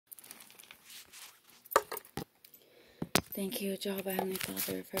Thank you, Jehovah Heavenly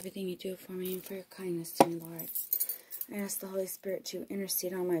Father, for everything you do for me and for your kindness to me, Lord. I ask the Holy Spirit to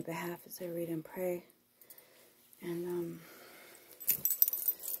intercede on my behalf as I read and pray. And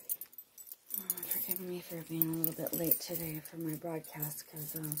forgive me for being a little bit late today for my broadcast,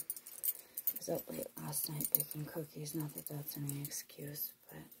 because I was up late last night baking cookies. Not that that's any excuse,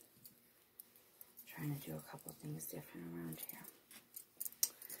 but trying to do a couple things different around here.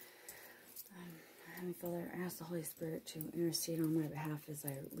 Heavenly Father, I ask the Holy Spirit to intercede on my behalf as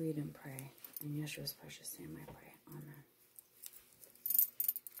I read and pray. In Yeshua's precious name I pray. Amen.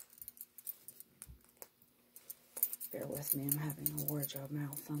 Bear with me, I'm having a wardrobe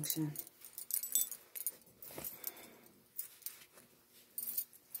malfunction.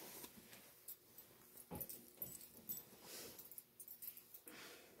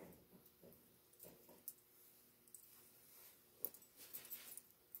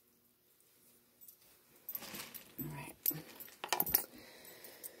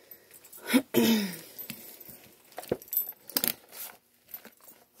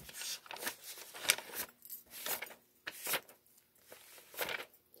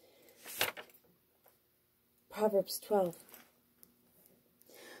 Proverbs 12.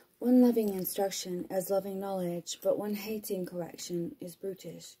 One loving instruction as loving knowledge, but one hating correction is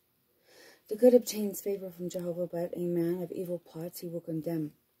brutish. The good obtains favor from Jehovah, but a man of evil plots he will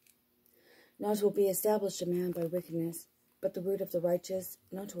condemn. Not will be established a man by wickedness, but the root of the righteous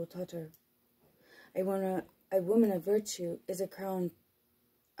not will totter. A woman of virtue is a crown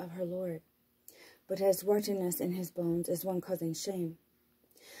of her Lord, but has rottenness in his bones is one causing shame.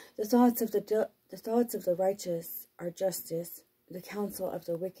 The thoughts of the righteous are justice. The counsel of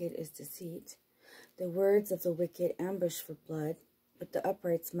the wicked is deceit. The words of the wicked ambush for blood, but the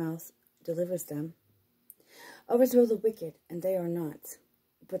upright's mouth delivers them. Overthrow the wicked, and they are not,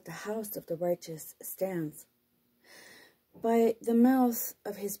 but the house of the righteous stands. By the mouth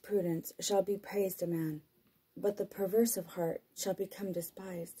of his prudence shall be praised a man, but the perverse of heart shall become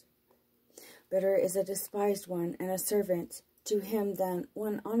despised. Better is a despised one and a servant to him than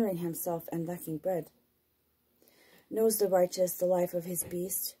one honoring himself and lacking bread. Knows the righteous the life of his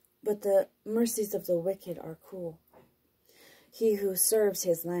beast, but the mercies of the wicked are cruel. He who serves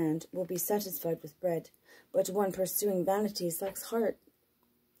his land will be satisfied with bread, but one pursuing vanities lacks heart.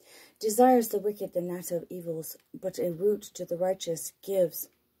 Desires the wicked the gnat of evils, but a root to the righteous gives.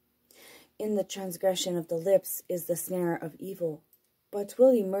 In the transgression of the lips is the snare of evil, but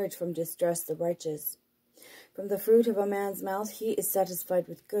will emerge from distress the righteous. From the fruit of a man's mouth he is satisfied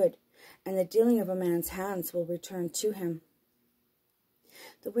with good, and the dealing of a man's hands will return to him.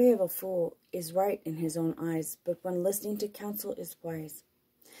 The way of a fool is right in his own eyes, but when listening to counsel is wise.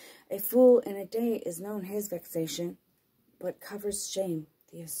 A fool in a day is known his vexation, but covers shame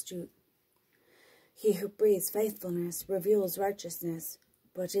the astute. He who breathes faithfulness reveals righteousness,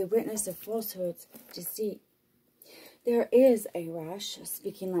 but a witness of falsehoods deceit. There is a rash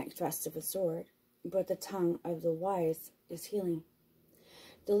speaking like thrust of a sword, but the tongue of the wise is healing.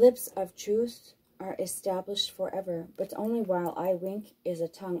 The lips of truth are established forever, but only while I wink is a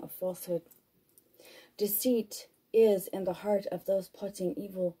tongue of falsehood. Deceit is in the heart of those plotting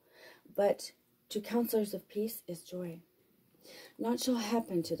evil, but to counselors of peace is joy. Naught shall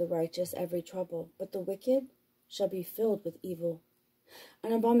happen to the righteous every trouble, but the wicked shall be filled with evil.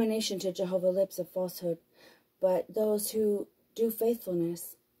 An abomination to Jehovah lips of falsehood, but those who do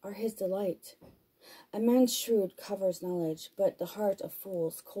faithfulness are his delight. A man shrewd covers knowledge, but the heart of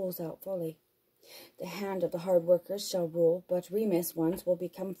fools calls out folly. The hand of the hard workers shall rule, but remiss ones will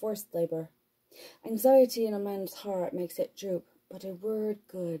become forced labor. Anxiety in a man's heart makes it droop, but a word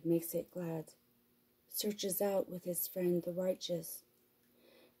good makes it glad. Searches out with his friend the righteous,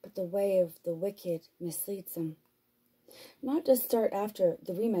 but the way of the wicked misleads them. Not to start after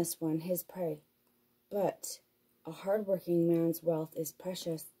the remiss one his prey, but a hard-working man's wealth is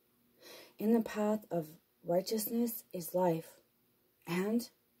precious. In the path of righteousness is life, and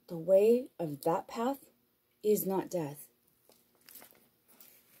the way of that path is not death.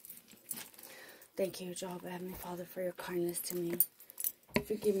 Thank you, Jehovah Heavenly Father, for your kindness to me.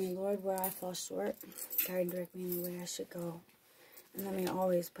 Forgive me, Lord, where I fall short. Guide and direct me in the way I should go. And let me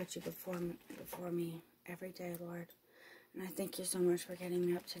always put you before me every day, Lord. And I thank you so much for getting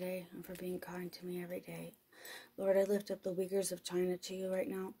me up today and for being kind to me every day. Lord, I lift up the Uyghurs of China to you right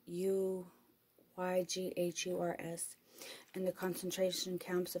now. Uyghurs. And the concentration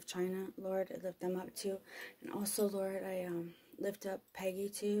camps of China, Lord, I lift them up to you. And also, Lord, I lift up Peggy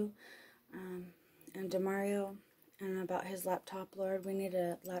to you, and Demario, and about his laptop, Lord. We need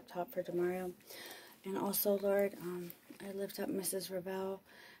a laptop for Demario. And also, Lord, I lift up Mrs. Ravel,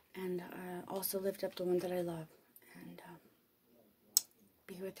 and also lift up the one that I love. And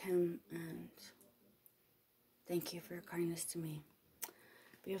be with him, and thank you for your kindness to me.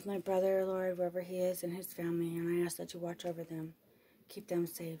 Be with my brother, Lord, wherever he is, and his family, and I ask that you watch over them, keep them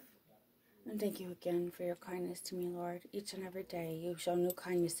safe. And thank you again for your kindness to me, Lord. Each and every day you show new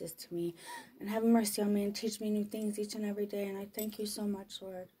kindnesses to me, and have mercy on me and teach me new things each and every day, and I thank you so much,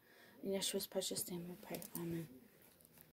 Lord. In Yeshua's precious name we pray. Amen.